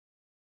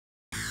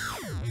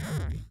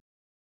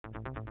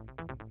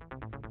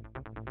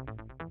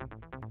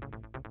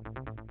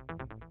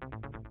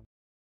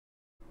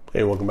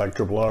Hey, welcome back to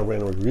Triple R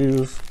Random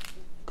Reviews.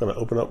 Gonna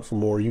open up some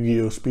more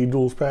Yugioh Speed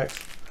Duels packs.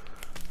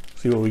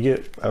 See what we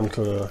get. Add them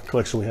to the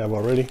collection we have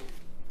already.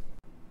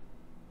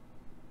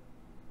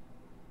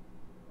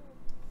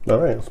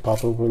 Alright, let's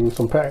pop open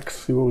some packs,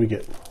 see what we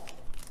get.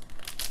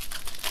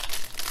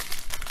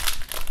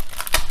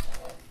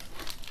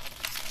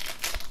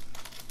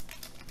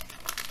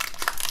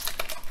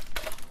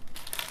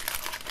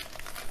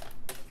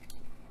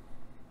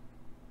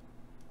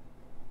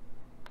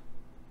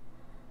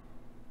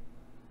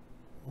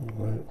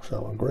 Alright,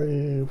 Shallow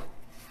Grave.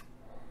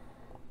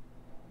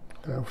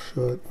 Half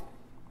Shut.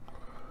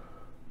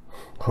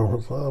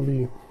 Horror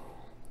Zombie.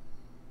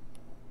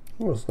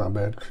 Oh, it's not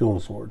bad.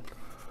 Shielding Sword.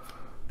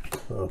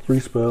 3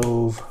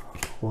 spells,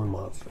 1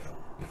 monster.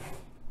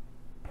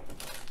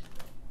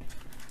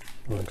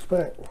 What I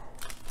expect.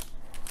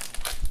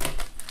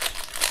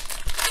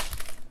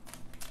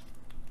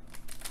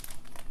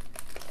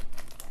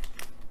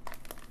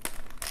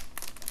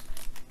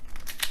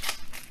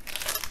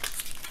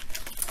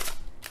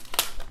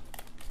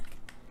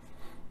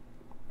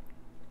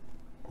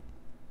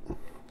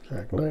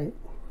 Jack Knight.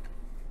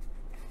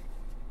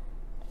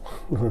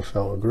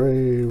 Shallow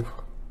Grave.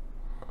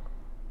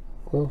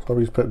 Well,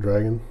 Hobby's Pet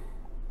Dragon.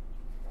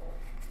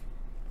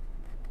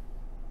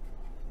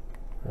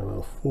 And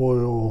a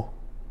foil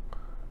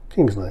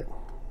King's Knight.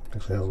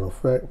 Actually has no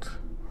effect.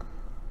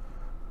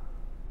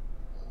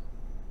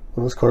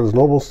 When this card is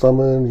normal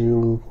summon,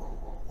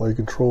 while you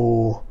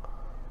control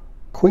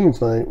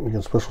Queen's Knight, you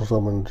can special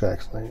summon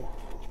Jack's Knight.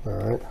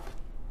 Alright.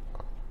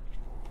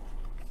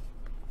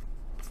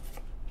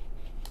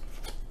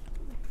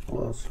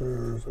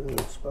 Monsters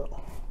and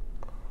spell.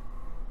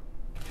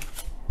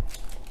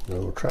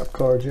 No trap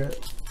cards yet.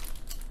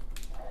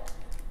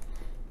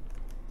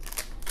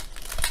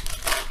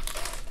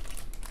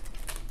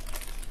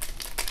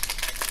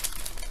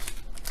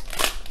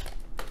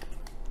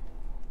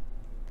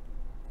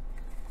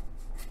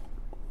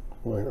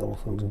 White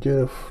Elephant's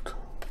Gift,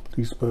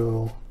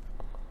 Dispel,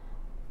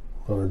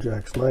 another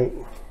Jack's Knight,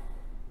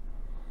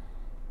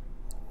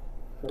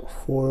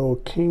 foil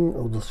King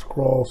of the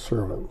Scrawl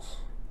Servants.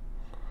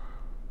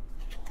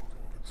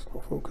 It's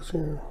no focus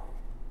here.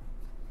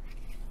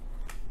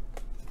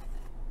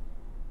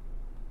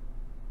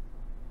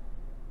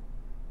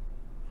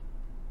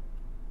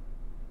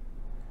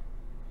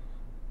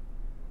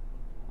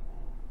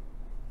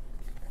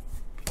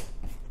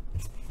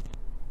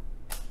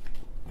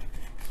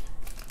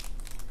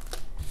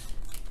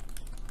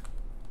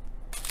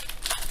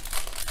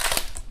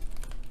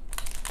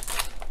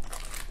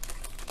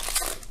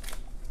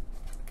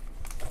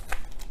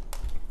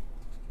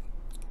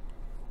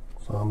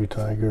 Zombie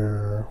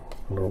Tiger,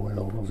 another White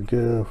Elephant's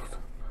Gift,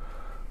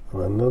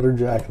 and another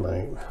Jack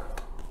Knight.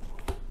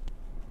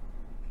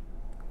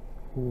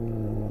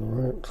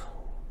 Alright.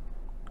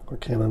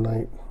 Arcana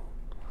Knight,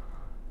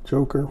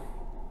 Joker.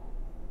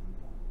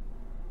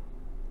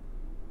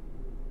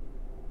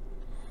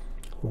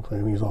 Looks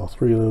like I need all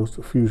 3 of those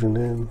to fusion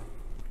in.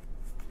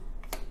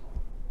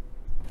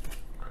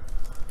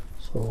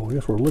 So I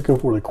guess we're looking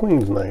for the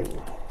Queen's Knight.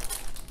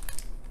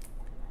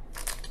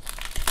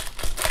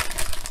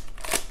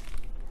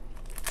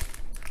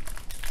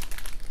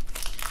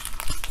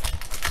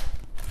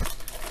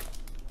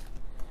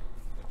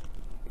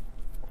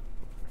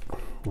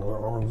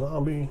 Another Armed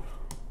Zombie.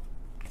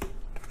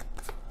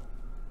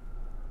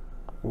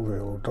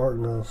 Veil of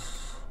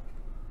Darkness.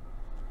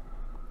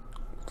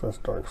 That's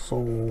Dark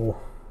Soul.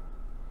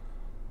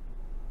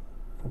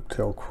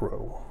 Tail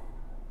Crow.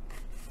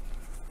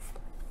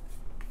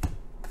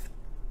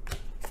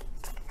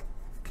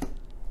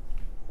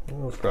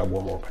 Let's grab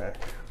one more pack.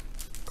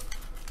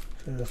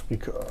 Just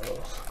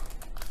because.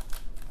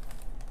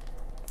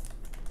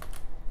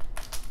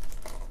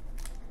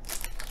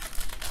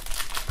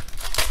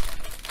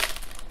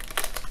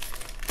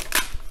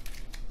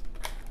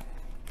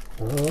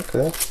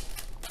 Okay.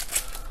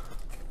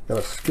 Got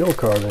a skill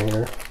card in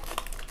here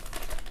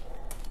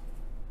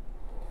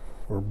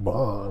for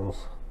bonds.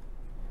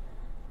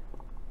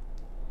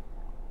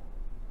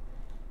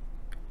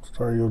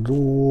 Start your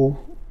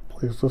duel.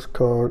 Place this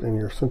card in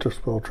your center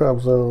spell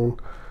trap zone.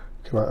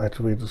 You cannot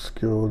activate the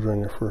skill during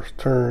your first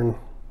turn.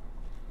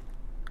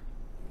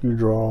 You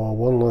draw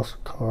 1 less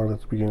card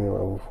at the beginning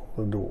of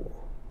the duel.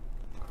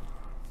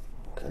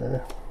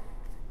 Okay.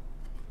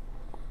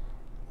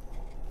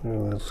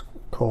 And it's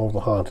called the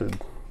Haunted.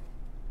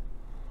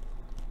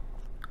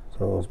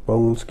 So it's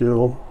Bone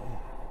Skill.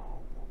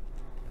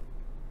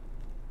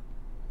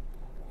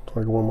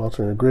 Target 1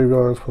 monster in your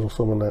graveyard, special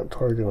summon that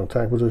target in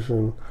attack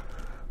position.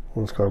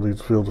 When this card leaves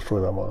the field,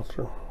 destroy that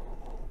monster.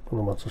 When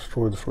the monster is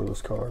destroyed, destroy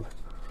this card.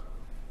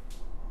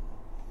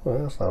 Well,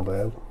 that's not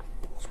bad.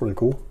 That's pretty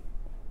cool.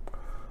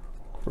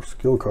 First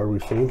skill card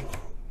we've seen.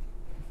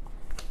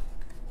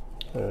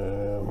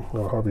 And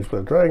another Harpy's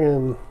Pet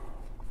Dragon.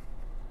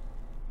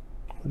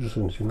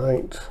 Magician's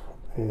Unite,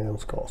 and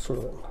Skull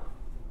Servant.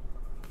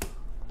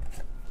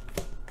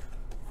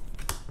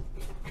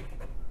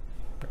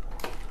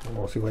 I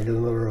want to see if I can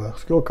get another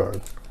skill card.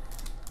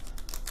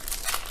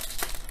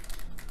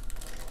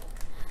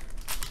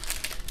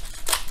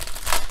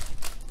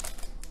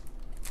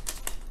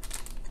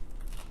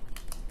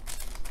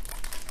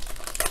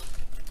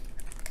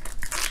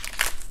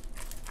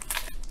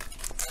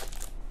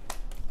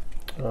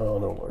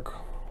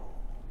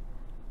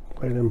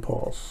 Light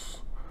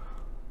Impulse,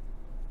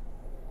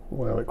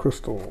 Violet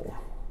Crystal,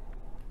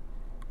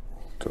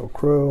 Tail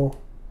Crow,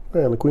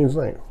 and the Queen's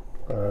Knight.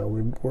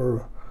 We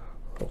were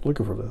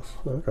looking for this.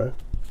 Okay.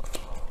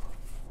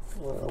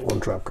 One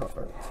trap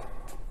card.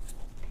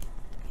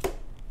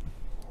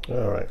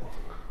 All right.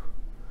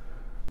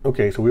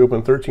 Okay, so we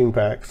opened 13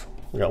 packs.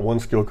 We got one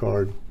skill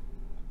card.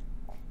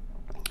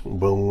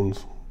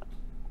 Bones.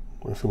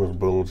 I assume it's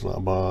bones,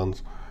 not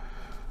bonds.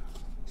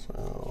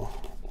 So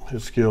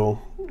his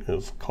skill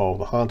is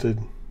called the Haunted.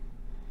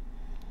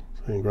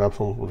 So you can grab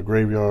someone from the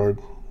graveyard.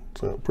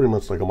 So pretty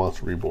much like a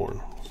Monster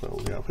Reborn.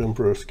 So we have him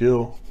for a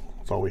skill.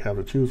 That's all we have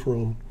to choose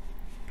from.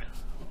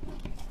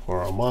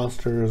 For our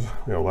monsters,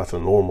 lots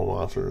of normal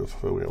monsters.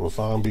 So we have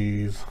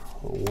zombies,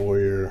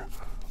 warrior,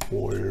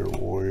 warrior,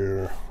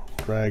 warrior,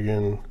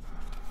 dragon,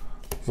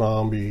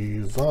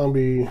 zombie,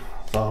 zombie,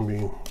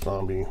 zombie,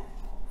 zombie,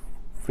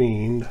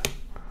 fiend,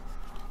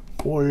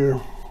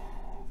 warrior,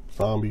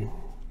 zombie,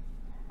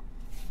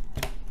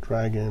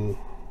 dragon,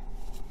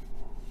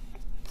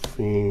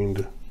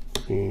 fiend,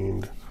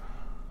 fiend,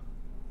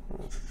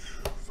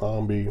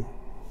 zombie,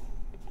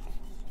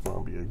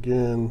 zombie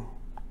again.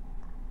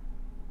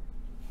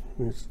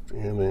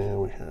 And then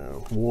we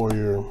have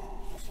warrior,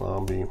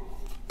 zombie,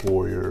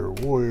 warrior,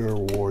 warrior,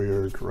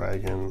 warrior,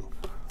 dragon,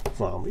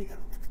 zombie.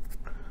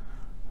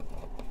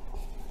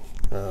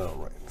 All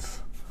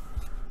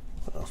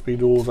right. Speed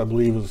Duels, I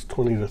believe, is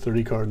 20 to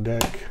 30 card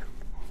deck.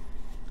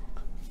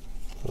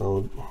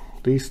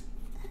 These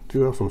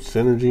do have some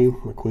synergy.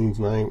 The Queen's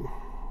Knight.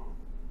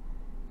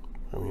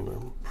 I mean, they're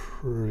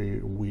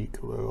pretty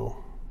weak though.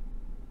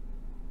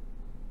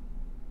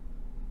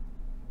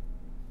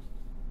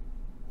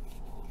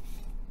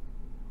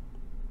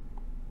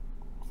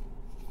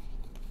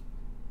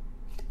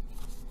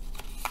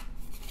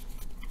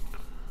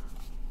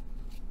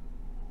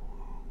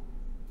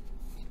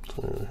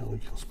 We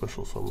can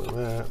special summon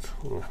that.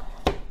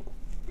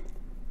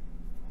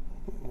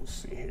 Let's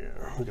see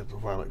here. We got the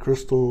Violet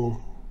Crystal.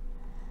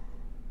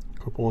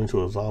 Equip only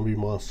to a zombie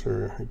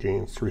monster. It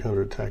gains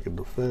 300 attack and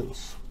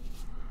defense.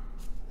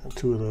 And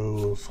 2 of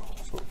those. So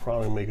it'll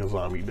probably make a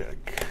zombie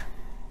deck.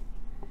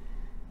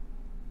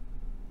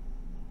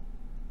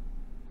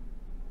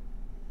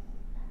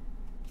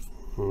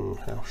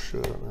 How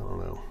should I don't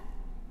know.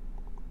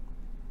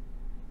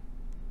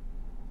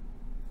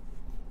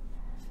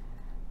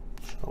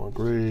 Shallow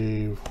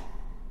Grave.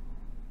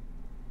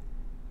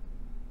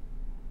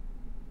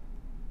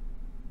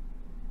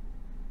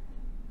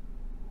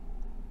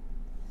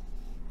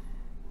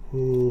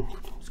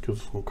 This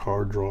gives us some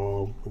card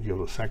draw. You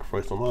have to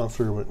sacrifice a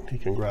monster, but he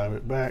can grab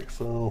it back,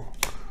 so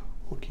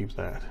we'll keep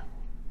that.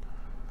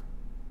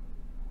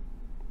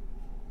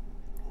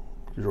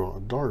 If you draw a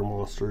dark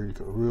monster, you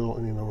can reveal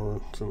any number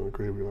that's in the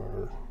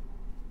graveyard.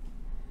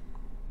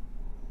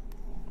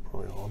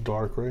 Probably all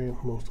dark, right?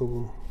 Most of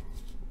them.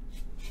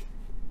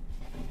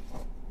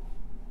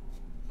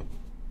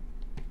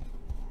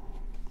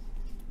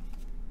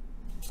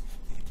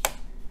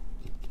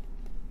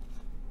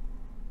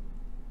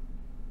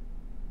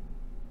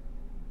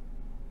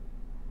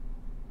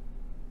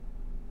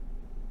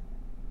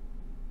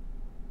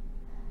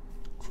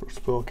 For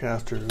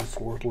spellcaster, it's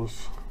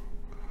worthless.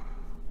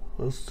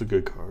 This is a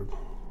good card.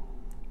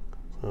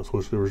 So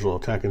switch the original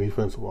attack and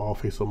defense of all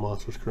face-up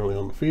monsters currently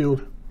on the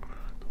field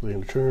till the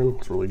end of turn.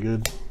 It's really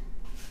good.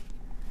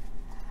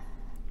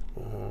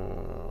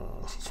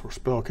 This is for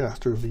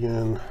spellcasters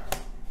again.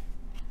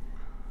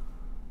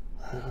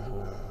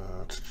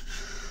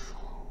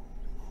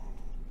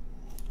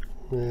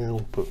 Yeah,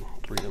 we'll put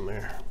 3 in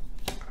there.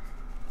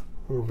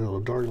 Veil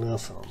of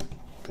Darkness, I don't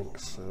think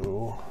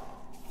so.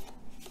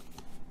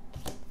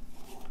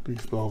 Big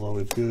spell's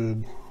always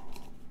good.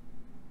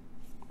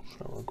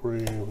 Shallow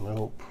Grave,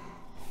 nope.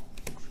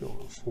 Shield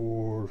and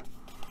Sword,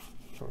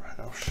 or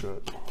Half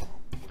Shut.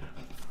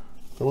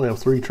 I only have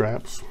 3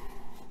 traps,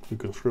 2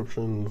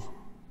 conscriptions.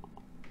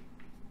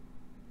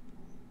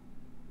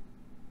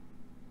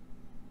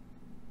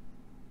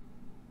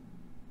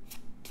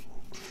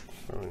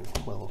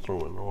 Well, I'll throw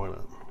in there, why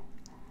not?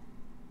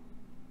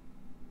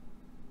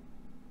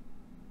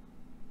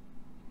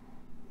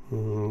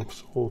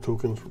 Soul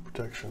tokens for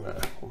protection, I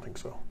don't think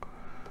so.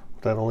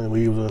 That only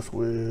leaves us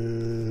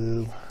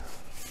with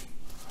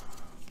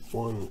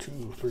 1,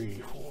 2, 3,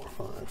 4,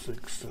 5,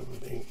 6, 7,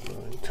 8,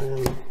 9,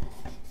 10,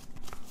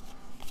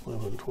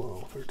 11,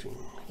 12, 13,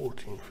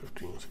 14,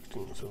 15,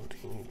 16,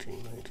 17,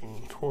 18,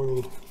 19,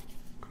 20.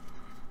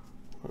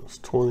 That's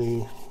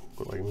 20,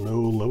 but like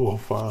no level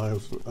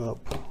 5s up.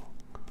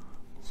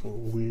 So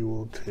we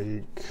will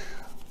take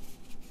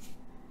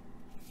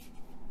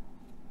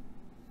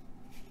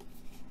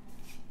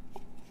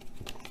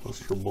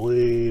Buster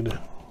Blade.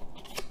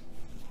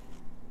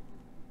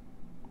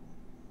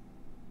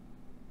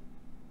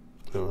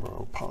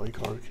 Poly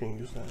card, can't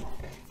use that.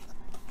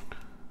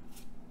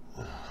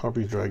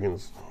 Harpy Dragon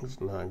is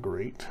not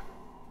great.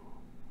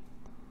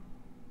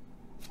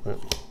 But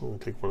I'm going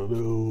to take one of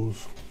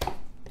those.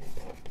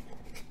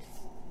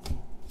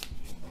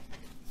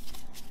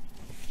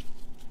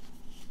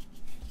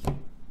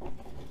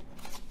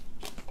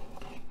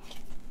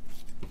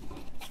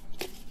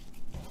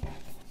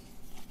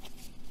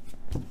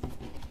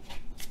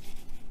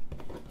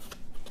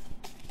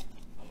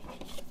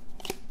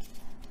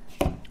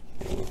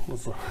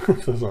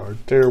 This is our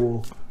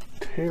terrible,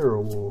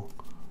 terrible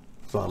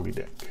zombie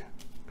deck.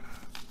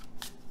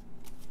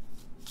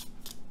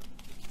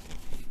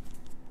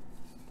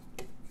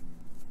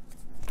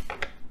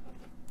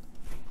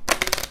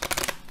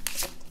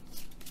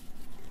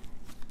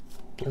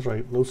 That's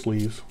right, no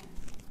sleeves.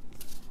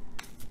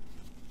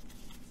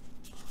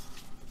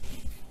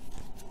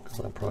 Because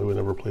I probably would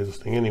never play this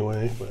thing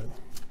anyway, but let's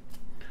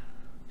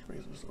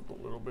raise this up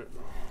a little bit.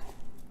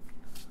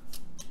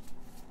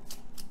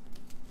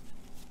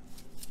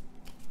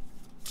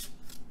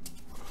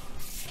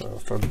 So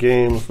start the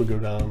game. Let's go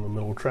down the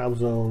middle trap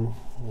zone.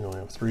 We only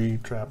have 3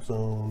 trap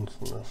zones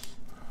in this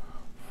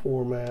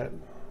format.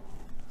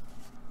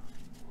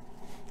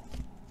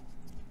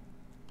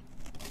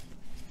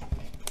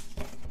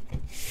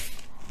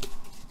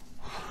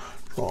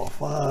 Draw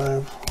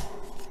 5.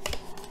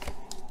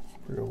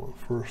 We're going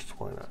first,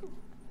 why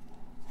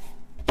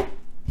not?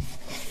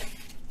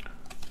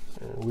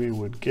 And we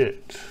would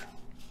get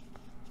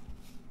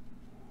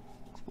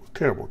some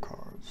terrible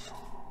cards.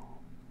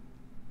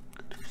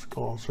 Get your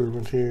Skull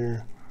Servant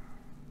here.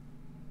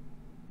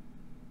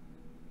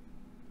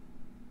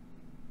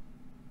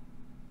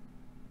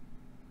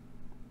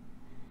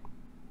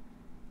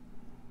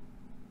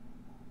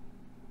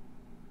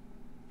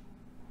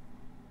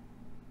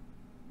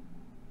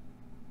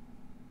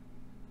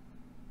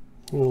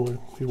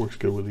 Well, he works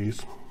good with these.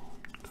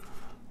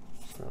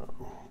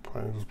 So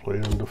probably just play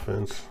it in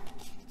defense.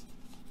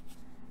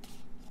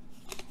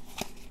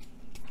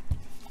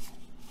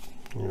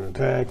 You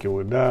attack, it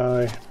would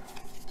die.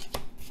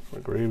 A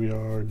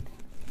graveyard.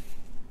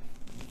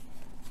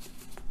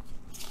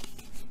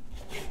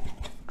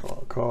 Draw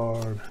a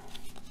card.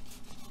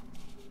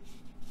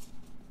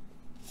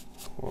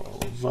 Well,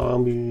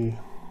 zombie.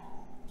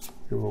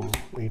 Give him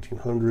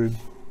 1800.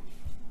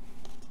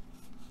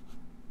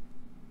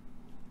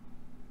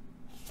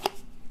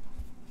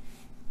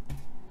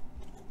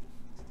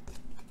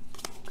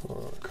 Draw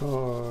a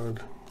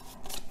card.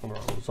 Draw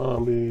a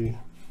zombie.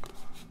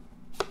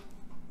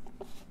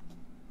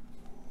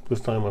 This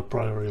time I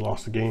probably already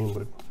lost the game,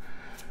 but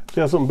if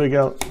you have something big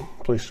out,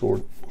 play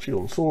sword,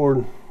 shield and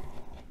sword.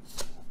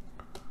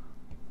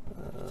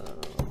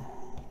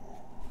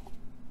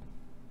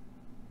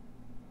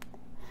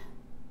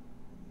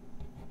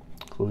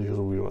 So these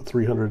will be what,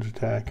 300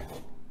 attack.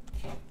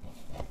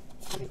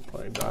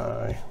 Probably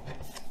die.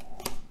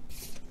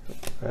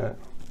 That.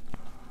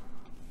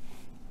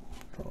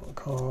 Draw a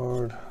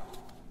card.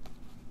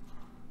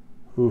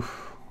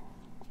 Oof.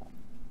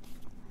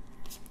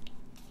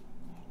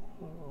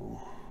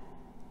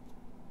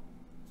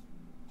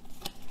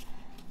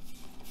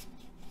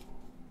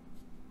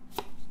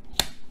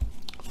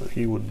 So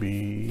he would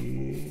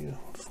be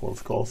just 1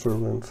 Skull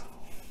Servant.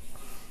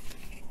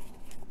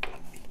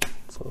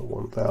 So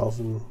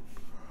 1000.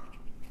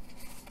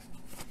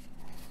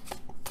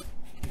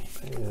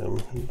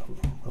 And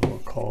I'm gonna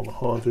call the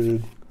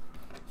Haunted.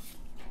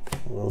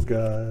 Those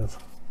guys.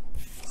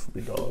 This will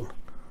be gone.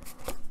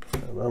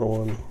 Another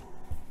one.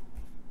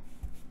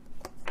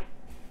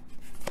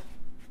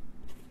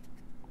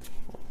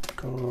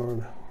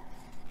 Card.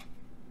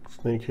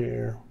 Snake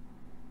hair.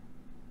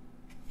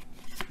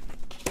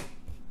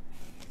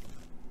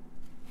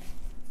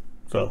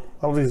 So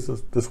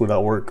obviously this would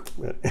not work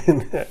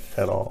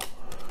at all.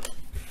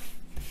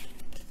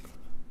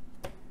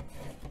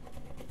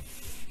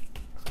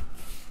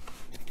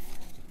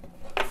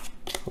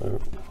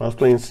 If I was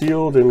playing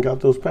sealed and got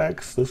those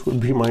packs, this would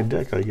be my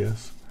deck, I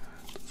guess.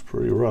 It's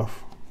pretty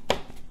rough.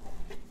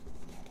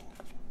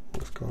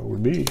 This card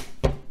would be.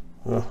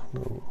 No.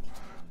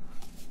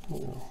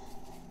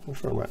 I'm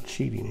sure I'm not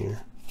cheating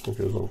here. I think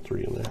there's only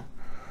 3 in there.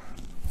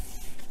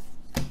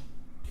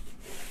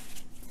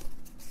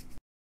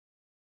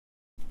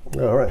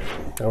 All right,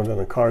 haven't done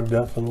a card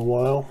death in a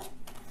while.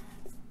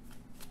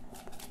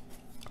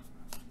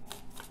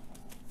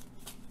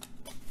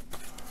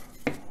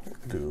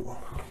 Do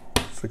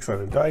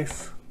 6-sided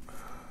dice.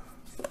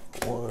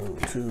 1,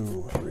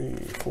 2, 3,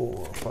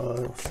 4,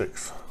 5,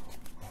 6.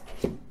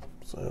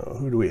 So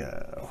who do we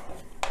have?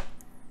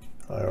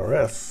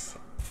 IRS.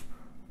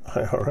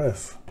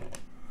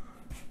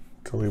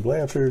 Tully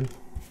Blanchard,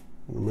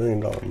 The $1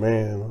 Million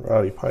Man,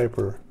 Roddy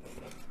Piper,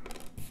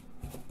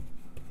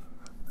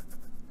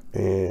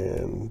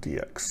 and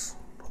DX,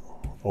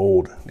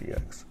 old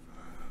DX.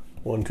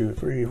 1, 2,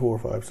 3, 4,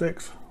 5,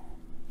 6.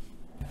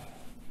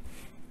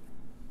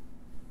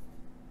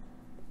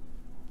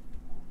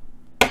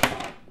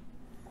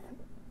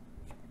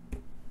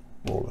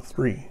 Roll a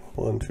 3.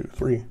 1, 2,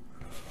 3.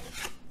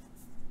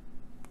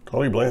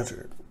 Tully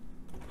Blanchard.